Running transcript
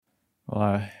Well,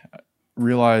 I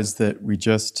realized that we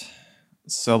just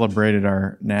celebrated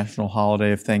our national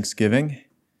holiday of Thanksgiving.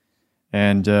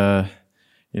 And,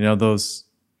 those,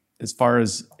 as far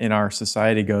as in our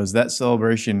society goes, that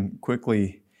celebration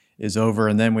quickly is over.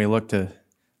 And then we look to,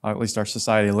 at least our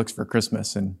society looks for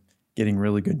Christmas and getting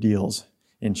really good deals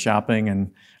in shopping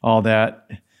and all that.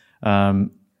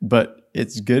 But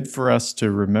it's good for us to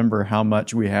remember how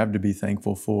much we have to be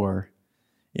thankful for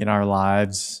in our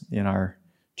lives, in our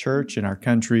church, in our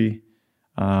country.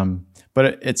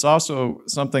 But it's also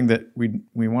something that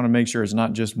we want to make sure is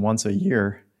not just once a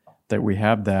year that we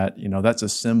have that. That's a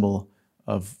symbol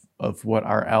of what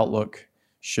our outlook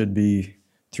should be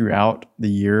throughout the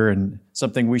year, and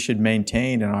something we should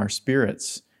maintain in our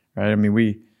spirits, right? I mean,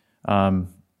 we're going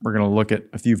to look at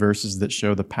a few verses that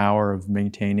show the power of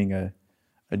maintaining a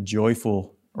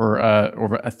joyful or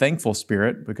a thankful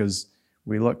spirit, because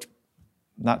we looked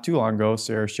not too long ago,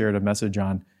 Sarah shared a message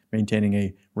on maintaining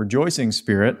a rejoicing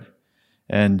spirit.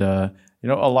 And, a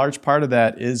large part of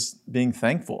that is being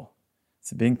thankful.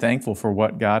 It's being thankful for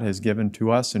what God has given to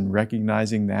us and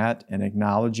recognizing that and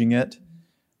acknowledging it.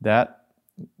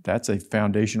 That's a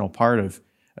foundational part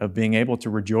of being able to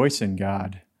rejoice in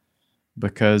God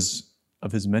because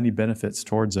of His many benefits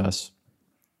towards us.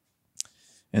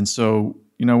 And so,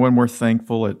 when we're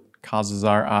thankful, it causes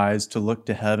our eyes to look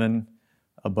to heaven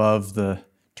above the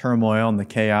turmoil and the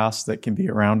chaos that can be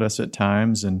around us at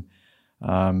times. And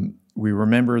we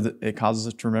remember that it causes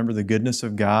us to remember the goodness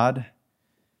of God.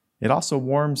 It also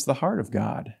warms the heart of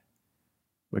God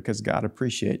because God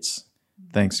appreciates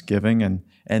thanksgiving.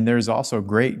 And there's also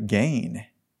great gain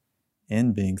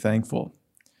in being thankful.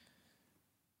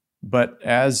 But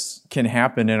as can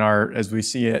happen as we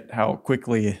see it, how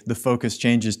quickly the focus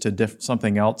changes to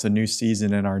something else, a new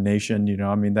season in our nation,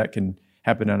 that can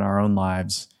happen in our own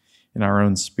lives, in our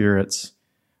own spirits.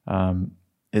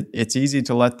 It's easy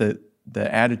to let the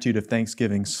attitude of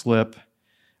thanksgiving slip.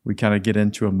 We kind of get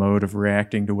into a mode of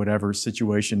reacting to whatever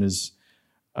situation is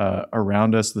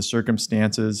around us, the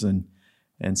circumstances,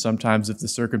 and sometimes if the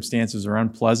circumstances are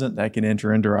unpleasant, that can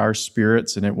enter into our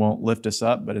spirits and it won't lift us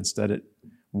up, but instead it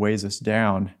weighs us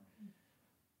down.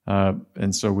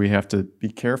 And so we have to be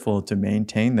careful to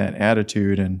maintain that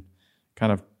attitude and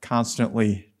kind of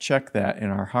constantly check that in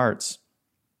our hearts.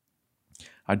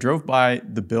 I drove by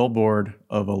the billboard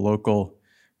of a local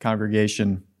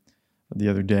congregation the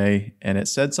other day, and it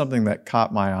said something that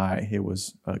caught my eye. It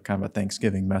was kind of a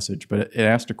Thanksgiving message, but it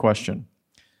asked a question.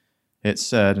 It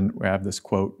said, and we have this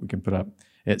quote we can put up.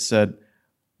 It said,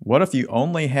 "What if you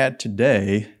only had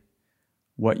today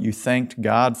what you thanked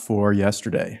God for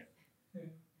yesterday?"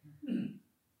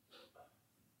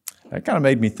 That kind of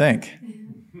made me think,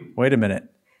 wait a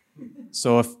minute.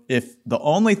 So if the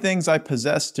only things I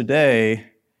possess today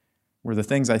were the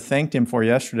things I thanked Him for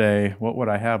yesterday, what would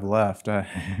I have left?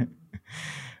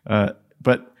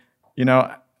 But,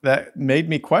 that made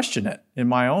me question it in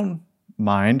my own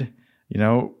mind.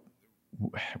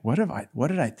 What did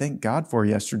I thank God for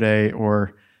yesterday,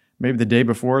 or maybe the day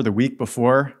before, the week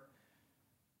before?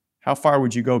 How far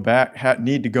would you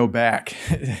need to go back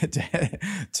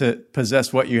to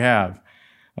possess what you have?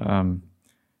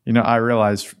 I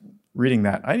realized reading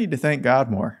that I need to thank God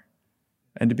more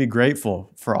and to be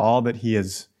grateful for all that He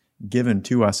has given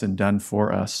to us and done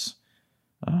for us,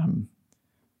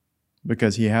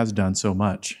 because He has done so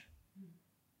much.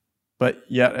 But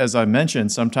yet, as I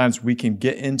mentioned, sometimes we can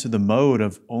get into the mode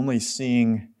of only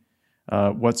seeing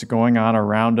what's going on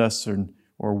around us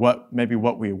or what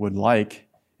we would like,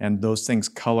 and those things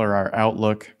color our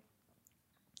outlook.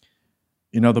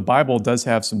 The Bible does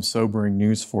have some sobering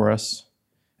news for us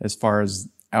as far as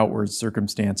outward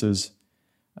circumstances.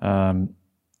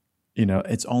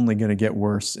 It's only going to get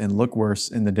worse and look worse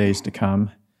in the days to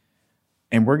come.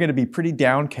 And we're going to be pretty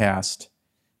downcast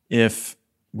if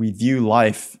we view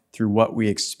life through what we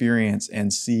experience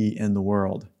and see in the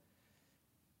world.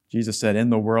 Jesus said, in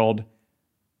the world,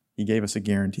 He gave us a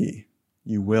guarantee.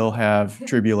 You will have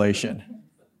tribulation.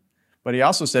 But He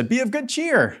also said, be of good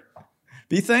cheer.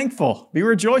 Be thankful. Be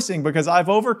rejoicing because I've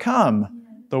overcome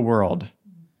the world.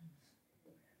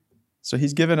 So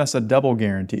He's given us a double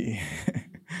guarantee.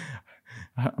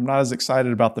 I'm not as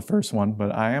excited about the first one,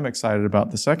 but I am excited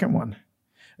about the second one.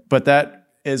 But that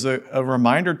is a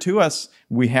reminder to us,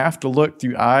 we have to look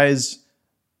through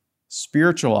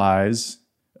spiritual eyes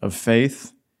of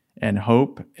faith and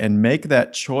hope, and make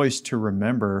that choice to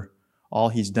remember all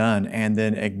He's done and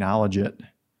then acknowledge it.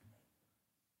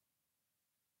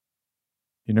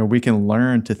 We can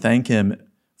learn to thank Him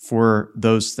for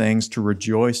those things, to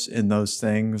rejoice in those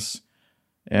things,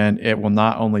 and it will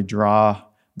not only draw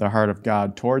the heart of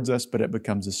God towards us, but it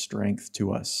becomes a strength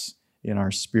to us in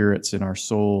our spirits, in our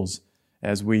souls,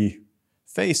 as we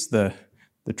face the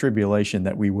tribulation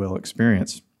that we will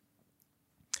experience.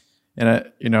 And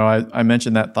I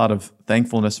mentioned that thought of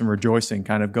thankfulness and rejoicing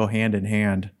kind of go hand in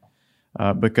hand,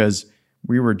 because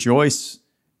we rejoice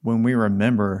when we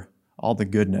remember all the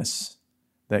goodness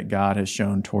that God has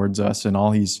shown towards us and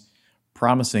all He's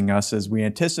promising us as we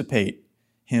anticipate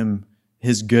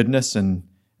His goodness and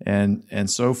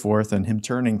so forth, and Him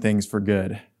turning things for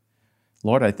good.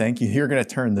 Lord, I thank you. You're going to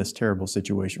turn this terrible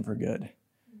situation for good.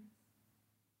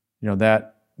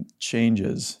 That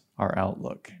changes our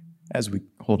outlook as we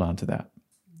hold on to that.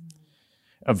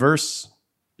 A verse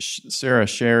Sarah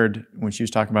shared when she was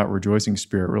talking about rejoicing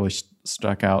spirit really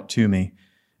stuck out to me.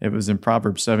 It was in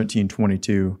Proverbs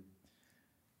 17:22.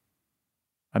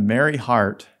 A merry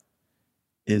heart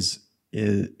is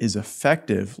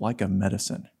effective like a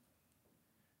medicine.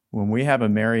 When we have a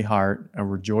merry heart, a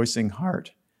rejoicing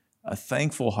heart, a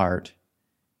thankful heart,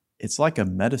 it's like a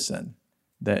medicine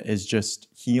that is just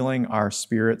healing our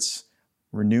spirits,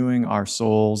 renewing our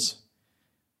souls.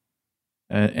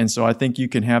 And so I think you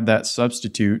can have that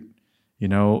substitute.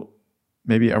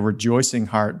 Maybe a rejoicing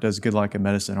heart does good like a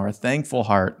medicine, or a thankful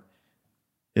heart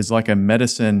is like a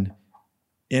medicine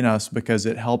in us because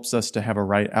it helps us to have a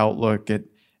right outlook.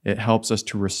 It helps us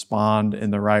to respond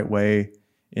in the right way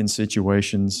in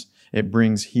situations. It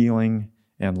brings healing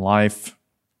and life.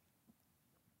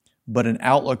 But an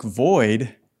outlook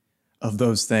void of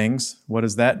those things, what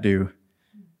does that do?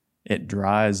 It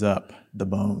dries up the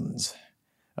bones.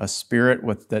 A spirit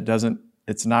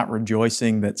it's not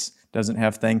rejoicing, doesn't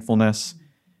have thankfulness,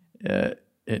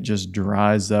 it just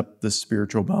dries up the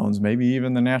spiritual bones, maybe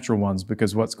even the natural ones,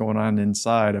 because what's going on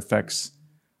inside affects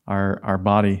our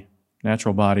body,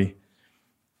 natural body.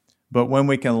 But when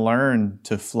we can learn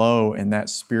to flow in that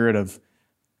spirit of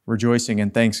rejoicing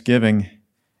and thanksgiving,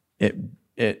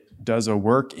 it does a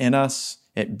work in us.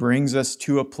 It brings us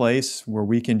to a place where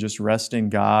we can just rest in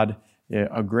God,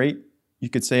 you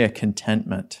could say a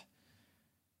contentment.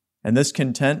 And this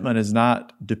contentment is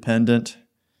not dependent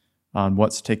on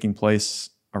what's taking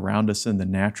place around us in the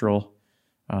natural.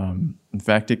 In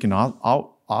fact, it can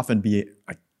often be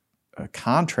a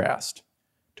contrast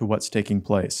to what's taking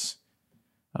place.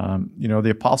 The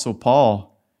Apostle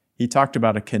Paul, he talked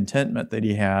about a contentment that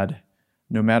he had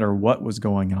no matter what was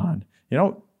going on.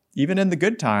 Even in the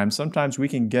good times, sometimes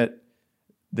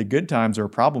the good times are a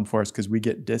problem for us because we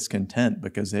get discontent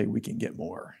because, hey, we can get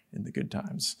more in the good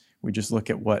times. We just look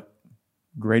at what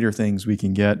greater things we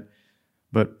can get.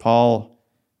 But Paul,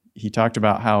 he talked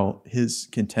about how his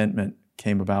contentment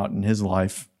came about in his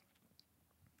life.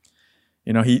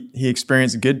 He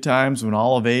experienced good times when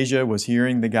all of Asia was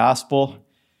hearing the gospel,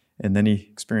 and then he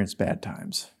experienced bad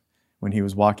times when he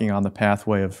was walking on the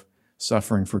pathway of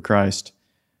suffering for Christ.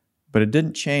 But it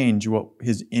didn't change what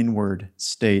his inward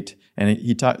state. And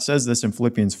he says this in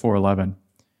Philippians 4:11.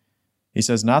 He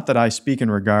says, "Not that I speak in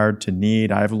regard to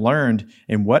need. I have learned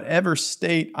in whatever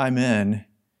state I'm in,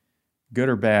 good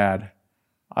or bad,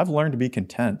 I've learned to be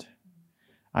content.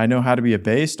 I know how to be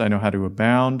abased. I know how to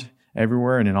abound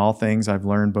everywhere. And in all things, I've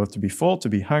learned both to be full, to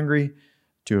be hungry,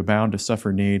 to abound, to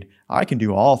suffer need. I can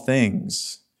do all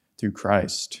things through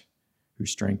Christ who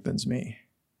strengthens me."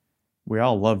 We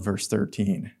all love verse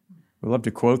 13. We love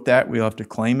to quote that. We love to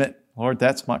claim it. Lord,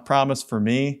 that's my promise for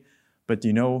me. But do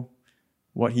you know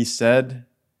what he said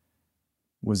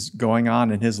was going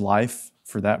on in his life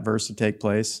for that verse to take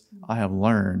place? I have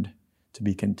learned to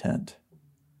be content.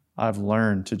 I've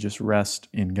learned to just rest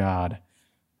in God.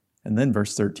 And then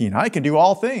verse 13, I can do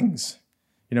all things.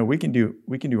 We can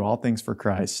do all things for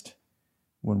Christ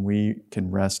when we can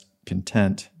rest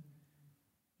content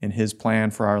in his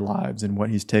plan for our lives and what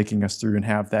he's taking us through, and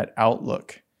have that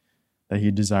outlook that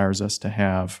he desires us to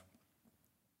have.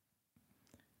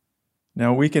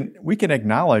 Now, we can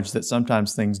acknowledge that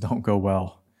sometimes things don't go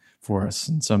well for us,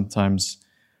 and sometimes,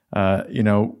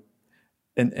 and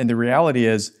the reality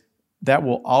is that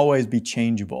will always be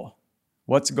changeable.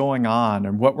 What's going on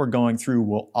and what we're going through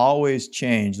will always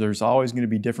change. There's always going to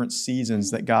be different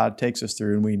seasons that God takes us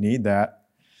through, and we need that.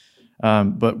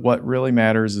 But what really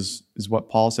matters is what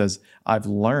Paul says, I've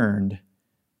learned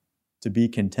to be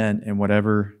content in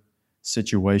whatever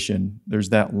situation. There's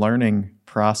that learning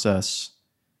process,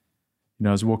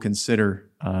 as we'll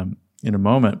consider in a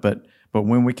moment. But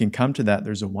when we can come to that,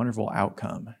 there's a wonderful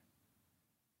outcome.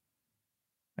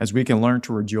 As we can learn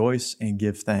to rejoice and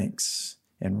give thanks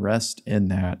and rest in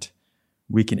that,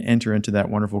 we can enter into that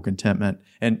wonderful contentment.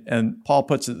 And Paul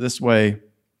puts it this way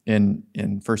in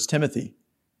 1 Timothy.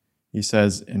 He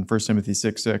says in 1 Timothy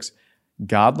 6:6,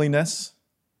 godliness,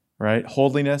 right?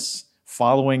 Holiness,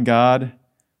 following God,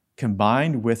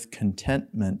 combined with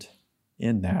contentment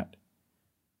in that,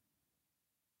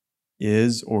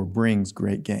 is or brings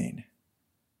great gain.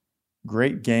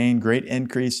 Great gain, great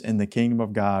increase in the kingdom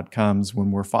of God comes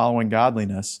when we're following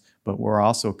godliness, but we're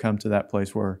also come to that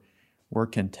place where we're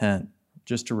content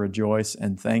just to rejoice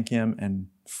and thank Him and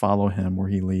follow Him where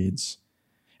He leads.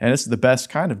 And it's the best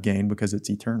kind of gain because it's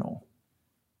eternal.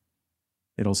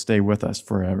 It'll stay with us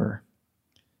forever.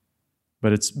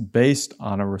 But it's based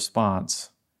on a response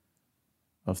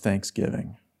of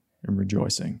thanksgiving and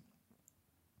rejoicing.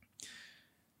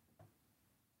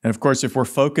 And of course, if we're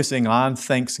focusing on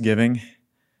thanksgiving,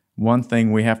 one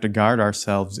thing we have to guard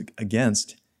ourselves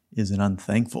against is an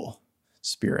unthankful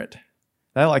spirit.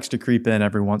 That likes to creep in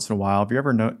every once in a while. Have you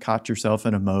ever caught yourself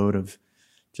in a mode of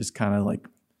just kind of like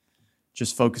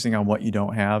just focusing on what you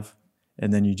don't have?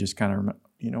 And then you just kind of,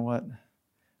 you know what?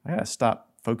 I got to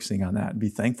stop focusing on that and be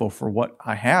thankful for what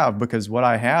I have, because what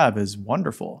I have is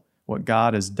wonderful. What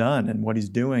God has done and what He's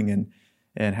doing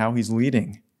and how He's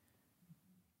leading.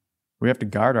 We have to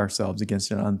guard ourselves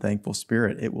against an unthankful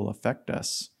spirit. It will affect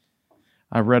us.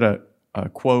 I read a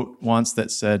quote once that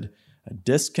said,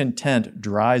 "Discontent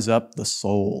dries up the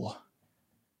soul."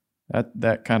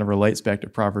 That kind of relates back to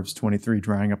Proverbs 23,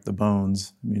 drying up the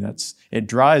bones. I mean, it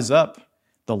dries up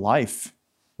the life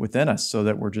within us so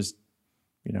that we're just,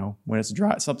 when it's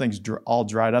dry, something's all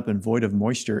dried up and void of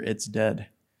moisture, it's dead.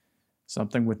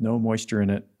 Something with no moisture in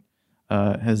it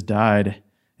has died.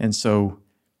 And so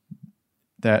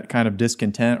that kind of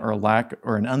discontent or lack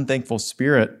or an unthankful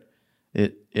spirit,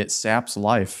 it saps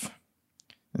life.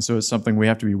 And so it's something we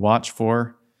have to be watched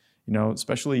for,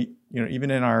 especially,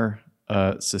 even in our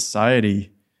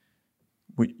society.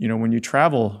 When you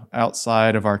travel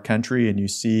outside of our country and you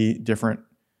see different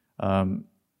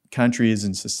countries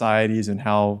and societies and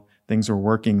how things are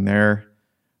working there,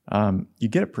 you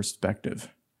get a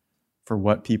perspective for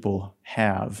what people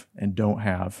have and don't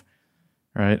have.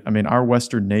 Right? I mean, our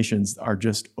Western nations are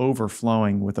just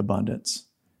overflowing with abundance.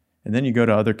 And then you go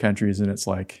to other countries and it's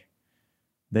like,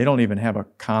 they don't even have a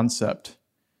concept.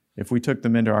 If we took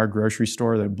them into our grocery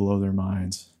store, they'd blow their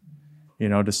minds,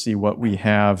 to see what we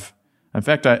have. In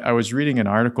fact, I was reading an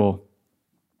article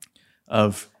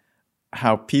of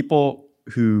how people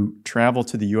who travel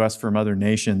to the U.S. from other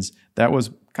nations, that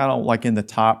was kind of like in the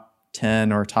top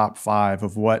 10 or top 5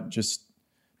 of what just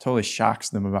totally shocks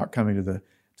them about coming to the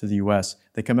U.S.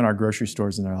 They come in our grocery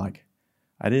stores and they're like,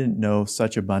 I didn't know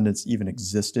such abundance even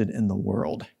existed in the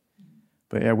world.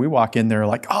 But yeah, we walk in there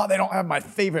like, oh, they don't have my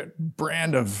favorite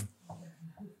brand of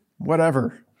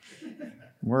whatever.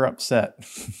 We're upset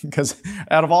because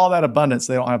out of all that abundance,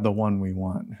 they don't have the one we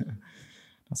want.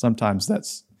 Sometimes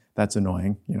that's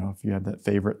annoying, if you have that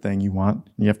favorite thing you want,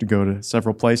 you have to go to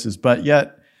several places. But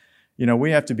yet,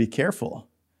 we have to be careful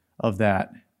of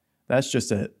that. That's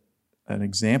just an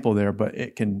example there, but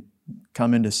it can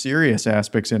come into serious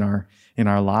aspects in our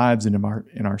lives and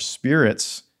in our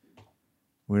spirits.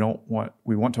 We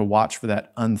want to watch for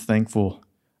that unthankful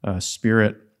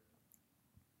spirit,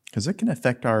 because it can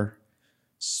affect our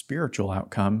spiritual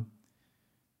outcome.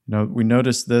 We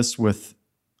notice this with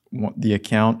the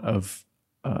account of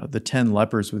the 10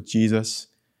 lepers with Jesus.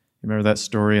 You remember that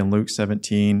story in Luke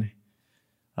 17?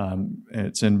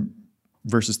 It's in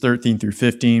verses 13 through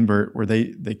 15, where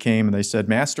they came and they said,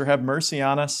 "Master, have mercy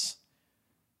on us.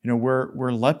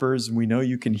 We're lepers and we know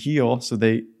you can heal." So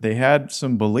they had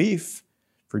some belief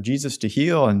for Jesus to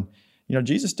heal. And,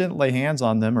 Jesus didn't lay hands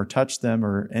on them or touch them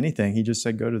or anything. He just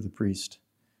said, go to the priest.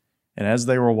 And as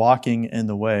they were walking in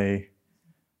the way,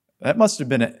 that must have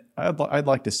been I'd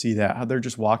like to see that, how they're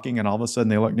just walking and all of a sudden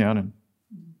they look down and,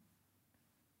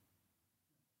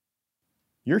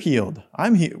 you're healed.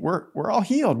 I'm healed. We're all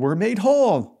healed. We're made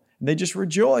whole. And they just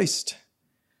rejoiced.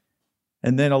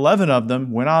 And then 11 of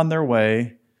them went on their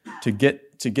way to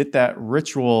get that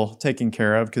ritual taken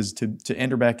care of, because to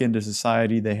enter back into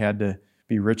society, they had to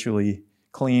be ritually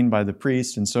cleaned by the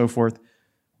priest and so forth.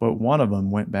 But one of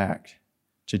them went back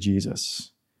to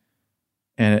Jesus.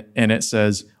 And it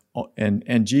says,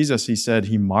 and Jesus, he said,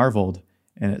 he marveled.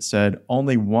 And it said,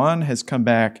 only one has come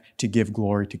back to give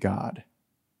glory to God.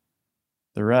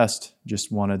 The rest just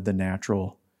wanted the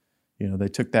natural, they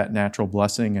took that natural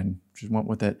blessing and just went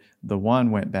with it. The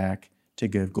one went back to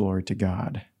give glory to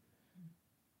God.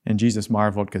 And Jesus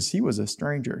marveled because he was a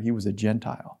stranger. He was a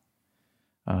Gentile.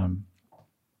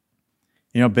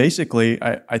 Basically,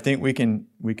 I think we can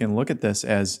look at this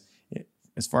as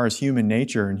far as human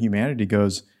nature and humanity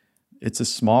goes, it's a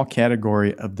small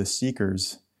category of the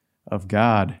seekers of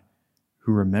God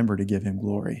who remember to give him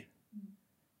glory.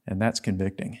 And that's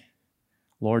convicting.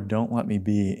 Lord, don't let me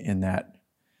be in that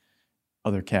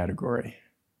other category.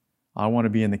 I want to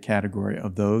be in the category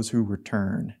of those who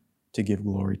return to give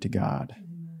glory to God.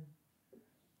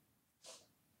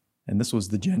 And this was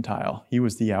the Gentile. He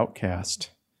was the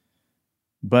outcast.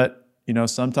 But,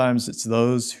 sometimes it's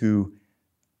those who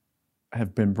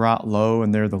have been brought low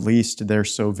and they're the least. They're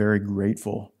so very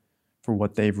grateful for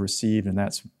what they've received. And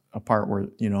that's a part where,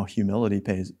 humility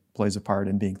plays a part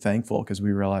in being thankful, because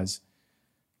we realize,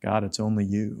 God, it's only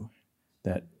you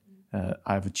that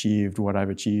I've achieved what I've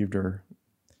achieved or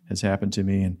has happened to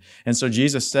me. And so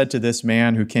Jesus said to this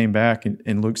man who came back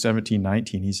in Luke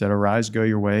 17:19, he said, "Arise, go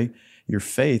your way. Your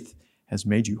faith has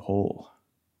made you whole."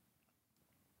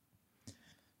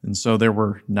 And so there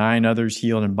were 9 others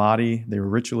healed in body. They were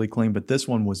ritually clean, but this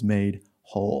one was made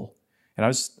whole. And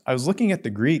I was looking at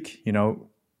the Greek,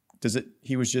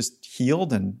 he was just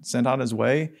healed and sent on his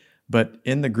way. But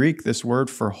in the Greek, this word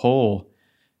for whole,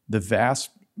 the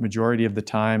vast majority of the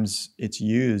times it's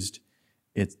used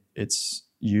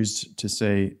to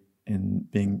say in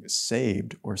being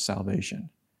saved or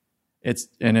salvation.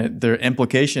 The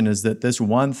implication is that this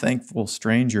one thankful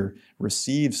stranger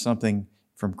received something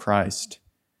from Christ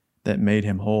that made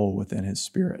him whole within his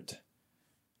spirit.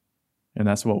 And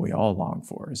that's what we all long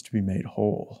for, is to be made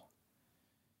whole.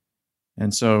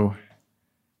 And so,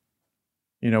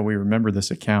 we remember this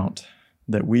account,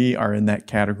 that we are in that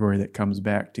category that comes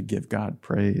back to give God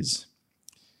praise.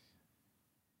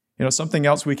 Something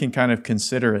else we can kind of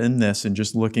consider in this, and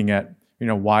just looking at,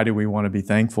 why do we want to be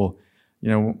thankful?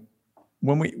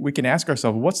 When we can ask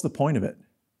ourselves, what's the point of it?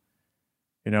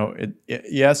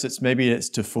 Yes, it's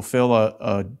to fulfill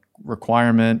a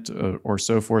requirement or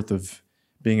so forth of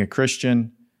being a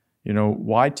Christian.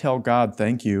 Why tell God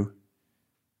thank you?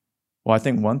 Well, I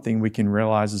think one thing we can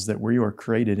realize is that we were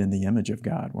created in the image of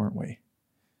God, weren't we?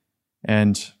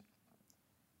 And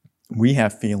we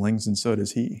have feelings, and so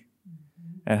does He.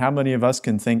 And how many of us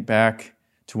can think back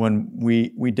to when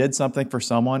we did something for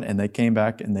someone and they came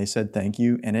back and they said thank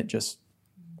you, and it just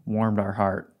warmed our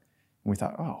heart. And we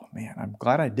thought, oh man, I'm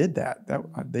glad I did that.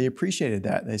 They appreciated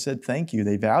that. They said thank you.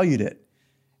 They valued it.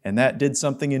 And that did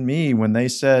something in me when they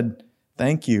said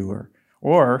thank you.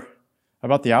 Or how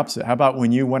about the opposite? How about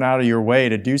when you went out of your way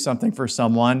to do something for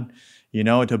someone,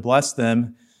 to bless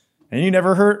them, and you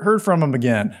never heard from them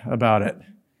again about it?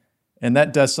 And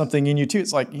that does something in you too.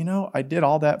 It's like, I did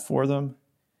all that for them,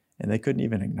 and they couldn't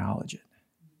even acknowledge it.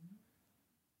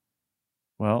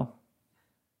 Well,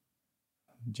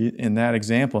 in that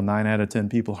example, 9 out of 10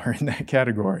 people are in that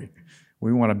category.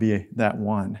 We want to be that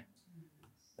one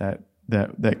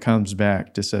that comes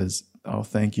back to says, oh,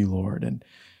 thank you, Lord. And,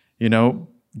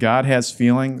 God has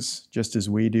feelings just as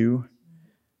we do.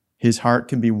 His heart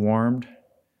can be warmed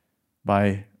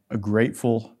by a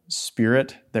grateful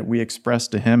spirit that we express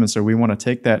to Him. And so we want to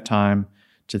take that time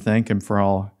to thank Him for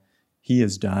all He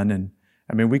has done.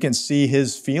 And we can see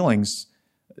His feelings,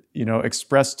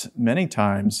 expressed many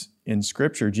times in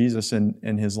Scripture. Jesus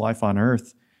in His life on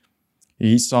earth,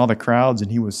 He saw the crowds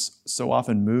and He was so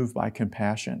often moved by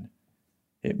compassion.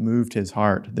 It moved His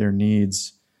heart, their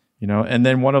needs, And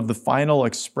then one of the final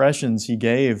expressions He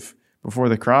gave before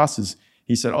the cross is,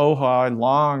 He said, oh, how I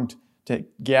longed to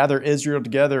gather Israel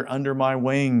together under my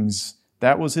wings.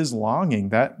 That was His longing.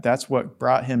 That's what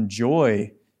brought Him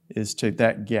joy, is to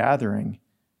that gathering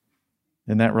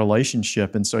and that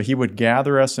relationship. And so He would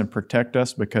gather us and protect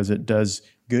us because it does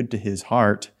good to His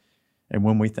heart. And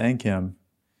when we thank Him,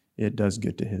 it does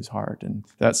good to His heart. And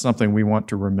that's something we want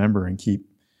to remember and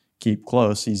keep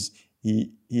close.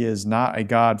 He is not a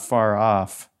God far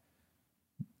off,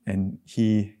 and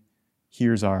He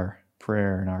hears our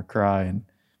prayer and our cry.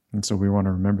 And so we want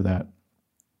to remember that.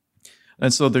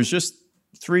 And so there's just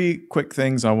 3 quick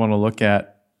things I want to look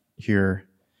at here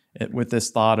with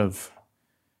this thought of,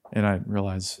 and I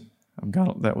realize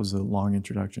that was a long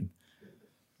introduction,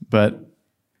 but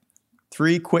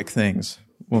 3 quick things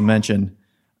we'll mention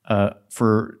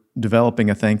for developing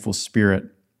a thankful spirit.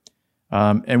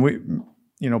 And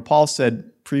Paul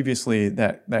said previously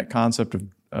that concept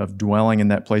of dwelling in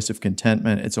that place of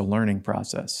contentment, it's a learning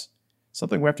process,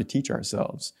 something we have to teach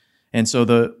ourselves. And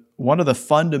so one of the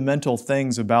fundamental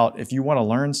things about, if you want to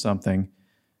learn something,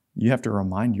 you have to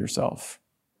remind yourself.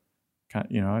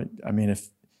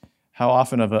 How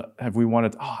often have we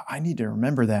wanted, I need to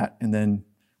remember that, and then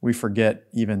we forget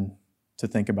even to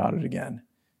think about it again.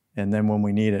 And then when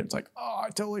we need it, it's like, I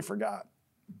totally forgot.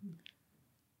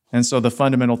 And so the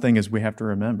fundamental thing is we have to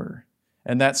remember.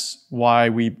 And that's why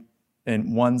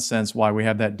in one sense, why we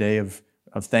have that day of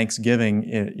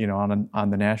Thanksgiving, on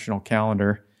the national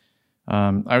calendar.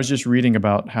 I was just reading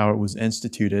about how it was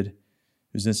instituted.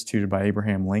 It was instituted by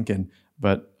Abraham Lincoln.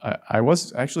 But I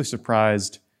was actually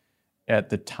surprised at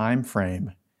the time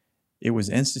frame it was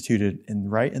instituted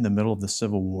right in the middle of the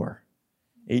Civil War.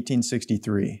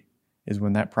 1863 is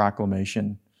when that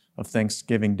proclamation of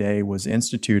Thanksgiving Day was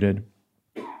instituted.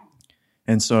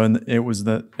 And so it was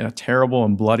a terrible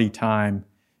and bloody time.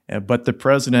 But the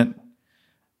president,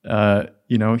 Abraham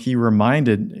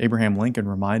Lincoln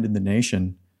reminded the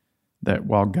nation that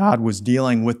while God was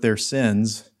dealing with their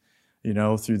sins,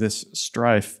 through this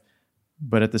strife,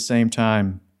 but at the same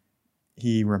time,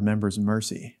 he remembers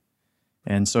mercy.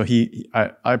 And so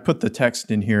I put the text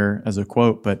in here as a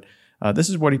quote, but this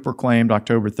is what he proclaimed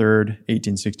October 3rd,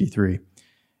 1863.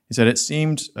 He said, "It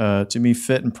seemed to me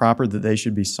fit and proper that they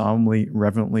should be solemnly,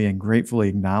 reverently, and gratefully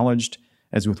acknowledged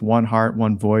as with one heart,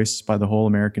 one voice by the whole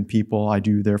American people. I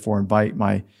do therefore invite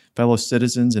my fellow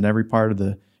citizens in every part of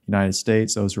the United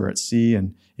States, those who are at sea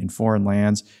and in foreign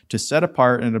lands, to set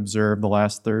apart and observe the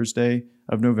last Thursday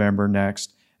of November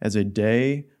next as a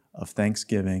day of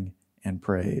thanksgiving and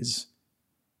praise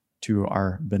to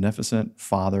our beneficent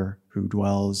Father who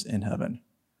dwells in heaven."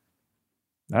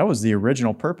 That was the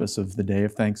original purpose of the day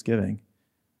of Thanksgiving,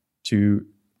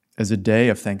 as a day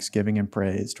of thanksgiving and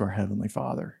praise to our Heavenly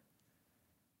Father.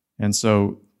 And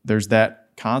so there's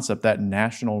that concept, that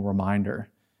national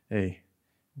reminder. Hey,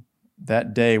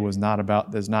 that day was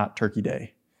not Turkey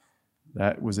Day.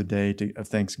 That was a day of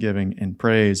thanksgiving and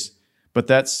praise. But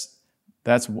that's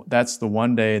the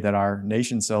one day that our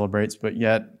nation celebrates, but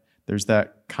yet there's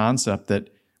that concept that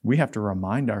we have to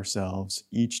remind ourselves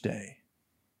each day.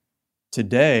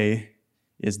 Today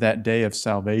is that day of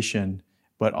salvation,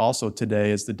 but also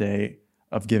today is the day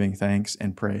of giving thanks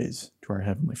and praise to our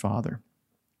Heavenly Father.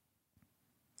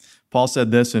 Paul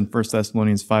said this in 1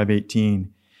 Thessalonians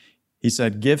 5:18. He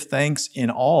said, "Give thanks in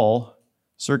all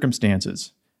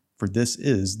circumstances, for this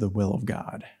is the will of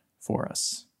God for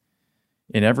us."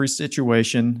 In every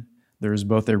situation, there is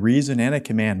both a reason and a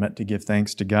commandment to give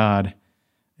thanks to God.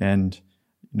 And,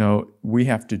 we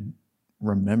have to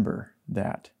remember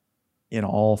that in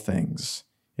all things,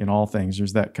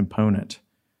 there's that component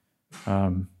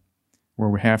where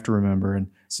we have to remember. And,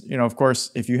 of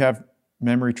course, if you have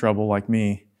memory trouble like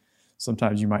me,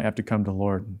 sometimes you might have to come to the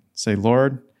Lord and say,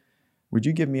 "Lord, would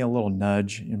you give me a little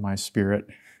nudge in my spirit?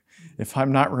 If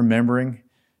I'm not remembering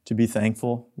to be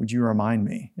thankful, would you remind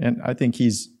me?" And I think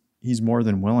He's more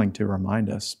than willing to remind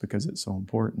us because it's so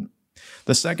important.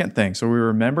 The second thing, so we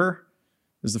remember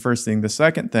is the first thing. The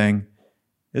second thing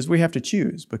is we have to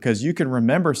choose, because you can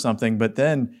remember something, but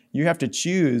then you have to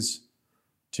choose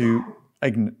to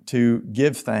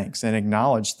give thanks and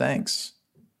acknowledge thanks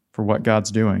for what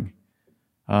God's doing.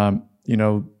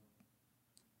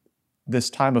 This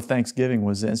time of Thanksgiving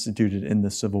was instituted in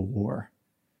the Civil War,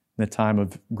 the time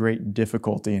of great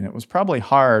difficulty, and it was probably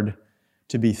hard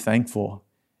to be thankful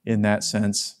in that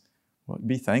sense. Well,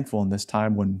 be thankful in this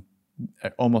time when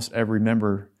almost every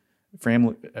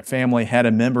family had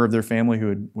a member of their family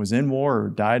who was in war or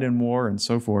died in war and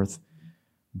so forth.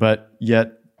 But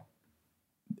yet,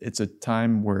 it's a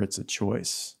time where it's a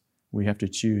choice. We have to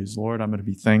choose. Lord, I'm going to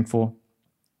be thankful.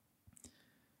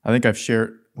 I think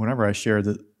whenever I share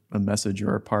a message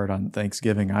or a part on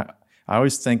Thanksgiving, I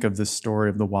always think of this story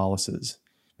of the Wallaces.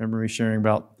 Remember me sharing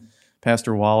about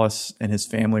Pastor Wallace and his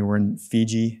family were in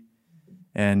Fiji,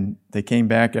 and they came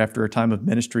back after a time of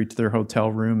ministry to their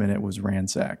hotel room, and it was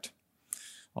ransacked.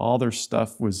 All their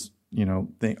stuff was,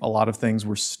 a lot of things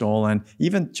were stolen.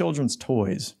 Even children's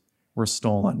toys were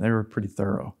stolen. They were pretty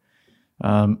thorough.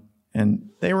 And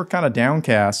they were kind of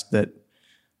downcast that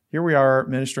here we are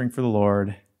ministering for the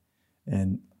Lord,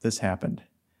 and this happened.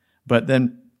 But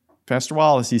then Pastor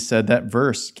Wallace, he said that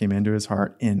verse came into his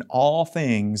heart, "In all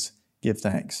things, give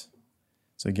thanks."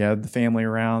 So he gathered the family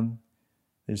around.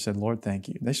 They said, "Lord, thank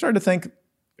you." They started to think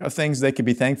of things they could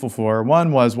be thankful for.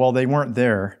 One was, they weren't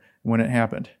there when it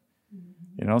happened.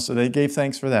 So they gave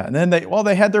thanks for that. And then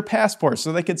they had their passports,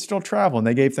 so they could still travel, and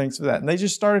they gave thanks for that. And they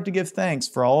just started to give thanks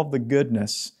for all of the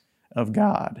goodness of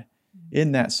God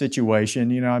in that situation,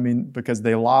 because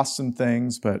they lost some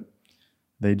things, but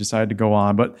they decided to go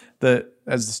on. But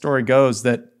as the story goes,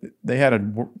 that they had a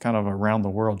kind of around the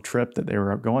world trip that they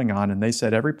were going on, and they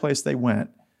said every place they went,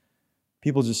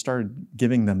 people just started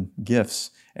giving them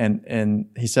gifts. And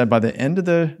he said by the end of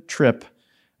the trip,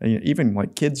 even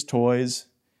like kids' toys,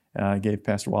 gave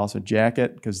Pastor Wallace a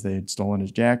jacket because they had stolen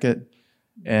his jacket.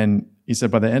 And he said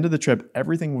by the end of the trip,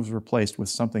 everything was replaced with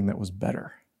something that was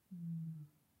better.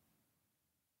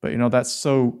 But, that's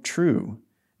so true,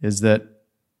 is that,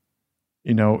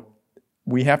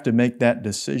 we have to make that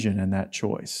decision and that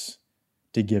choice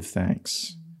to give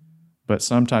thanks. But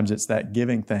sometimes it's that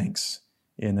giving thanks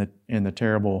in the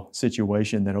terrible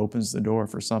situation that opens the door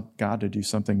for God to do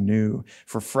something new,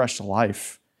 for fresh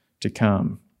life to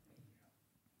come.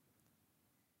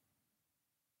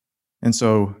 And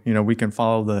so, we can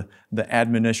follow the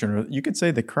admonition, or you could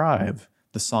say the cry of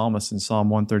the psalmist in Psalm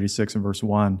 136 and verse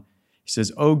 1. He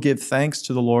says, "Oh, give thanks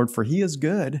to the Lord, for he is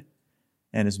good,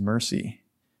 and his mercy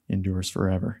endures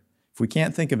forever." If we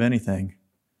can't think of anything,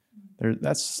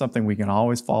 that's something we can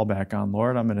always fall back on.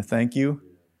 Lord, I'm going to thank you.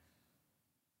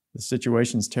 The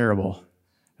situation's terrible.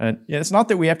 And it's not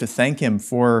that we have to thank him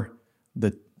for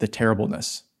the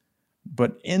terribleness,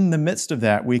 but in the midst of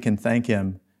that, we can thank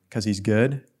him because he's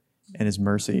good and his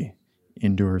mercy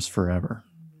endures forever.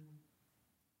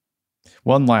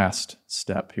 One last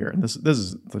step here, and this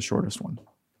is the shortest one.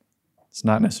 It's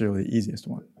not necessarily the easiest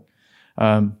one.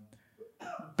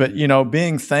 But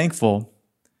being thankful,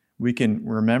 we can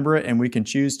remember it and we can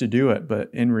choose to do it, but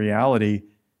in reality,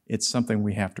 it's something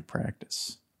we have to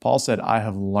practice. Paul said, "I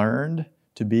have learned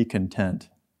to be content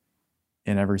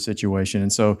in every situation."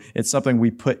 And so it's something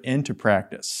we put into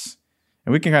practice.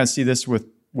 And we can kind of see this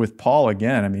with Paul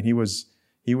again. I mean, he was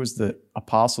the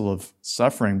apostle of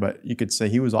suffering, but you could say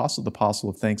he was also the apostle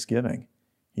of thanksgiving.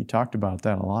 He talked about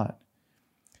that a lot.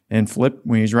 And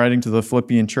when he's writing to the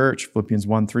Philippian church, Philippians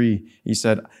 1:3, he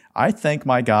said, "I thank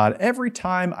my God every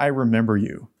time I remember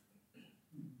you."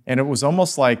 And it was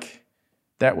almost like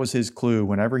that was his clue.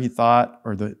 Whenever he thought,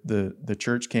 or the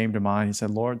church came to mind, he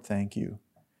said, "Lord, thank you.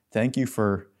 Thank you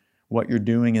for what you're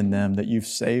doing in them, that you've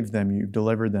saved them, you've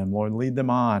delivered them. Lord, lead them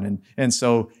on." And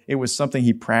so it was something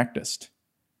he practiced,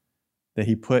 that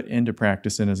he put into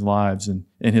practice in his lives and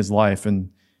in his life.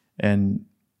 And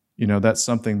that's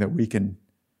something that we can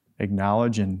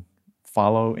acknowledge and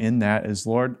follow in that is,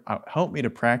 Lord, help me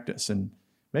to practice. And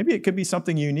maybe it could be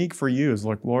something unique for you is,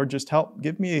 Lord, just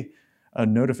give me a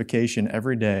notification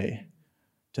every day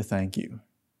to thank you,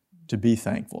 to be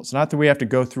thankful. It's not that we have to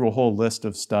go through a whole list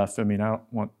of stuff. I mean,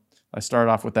 I start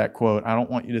off with that quote. I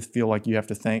don't want you to feel like you have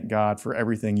to thank God for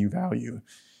everything you value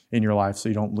in your life so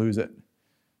you don't lose it.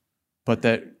 But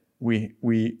that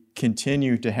we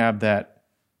continue to have that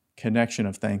connection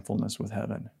of thankfulness with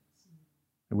heaven.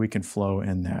 And we can flow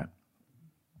in that.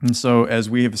 And so as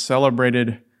we have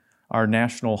celebrated our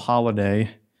national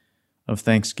holiday of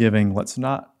Thanksgiving, let's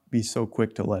not be so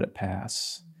quick to let it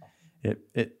pass.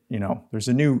 There's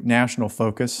a new national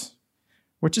focus,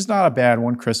 which is not a bad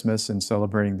one, Christmas and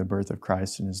celebrating the birth of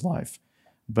Christ in his life.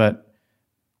 But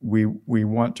we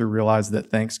want to realize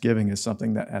that Thanksgiving is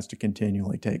something that has to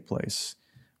continually take place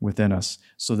within us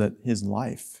so that his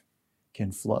life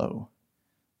can flow,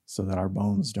 so that our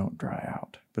bones don't dry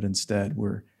out. But instead,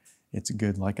 it's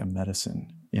good like a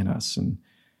medicine in us. And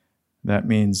that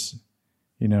means,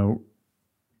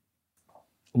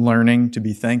 learning to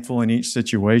be thankful in each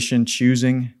situation,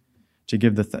 choosing to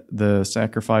give the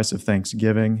sacrifice of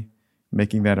thanksgiving,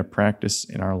 making that a practice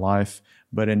in our life.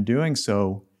 But in doing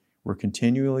so, we're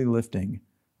continually lifting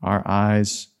our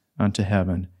eyes unto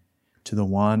heaven, to the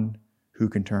one who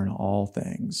can turn all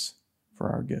things for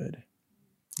our good.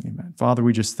 Amen. Father,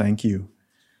 we just thank you.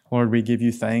 Lord, we give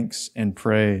you thanks and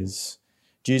praise.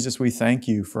 Jesus, we thank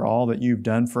you for all that you've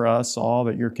done for us, all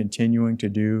that you're continuing to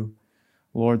do.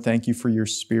 Lord, thank you for your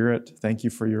Spirit. Thank you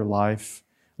for your life.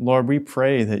 Lord, we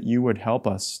pray that you would help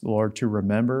us, Lord, to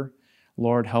remember.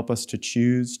 Lord, help us to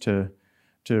choose to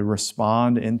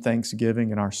respond in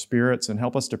thanksgiving in our spirits, and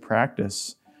help us to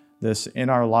practice this in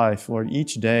our life, Lord,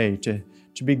 each day to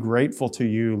be grateful to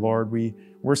you, Lord. We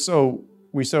so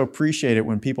appreciate it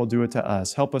when people do it to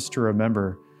us. Help us to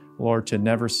remember, Lord, to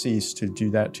never cease to do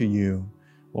that to you,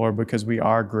 Lord, because we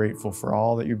are grateful for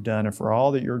all that you've done and for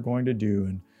all that you're going to do.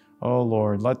 And oh,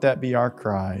 Lord, let that be our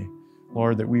cry,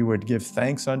 Lord, that we would give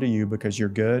thanks unto you because you're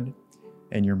good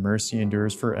and your mercy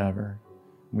endures forever.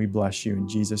 We bless you in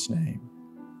Jesus' name.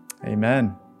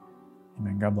 Amen.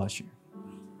 Amen. God bless you.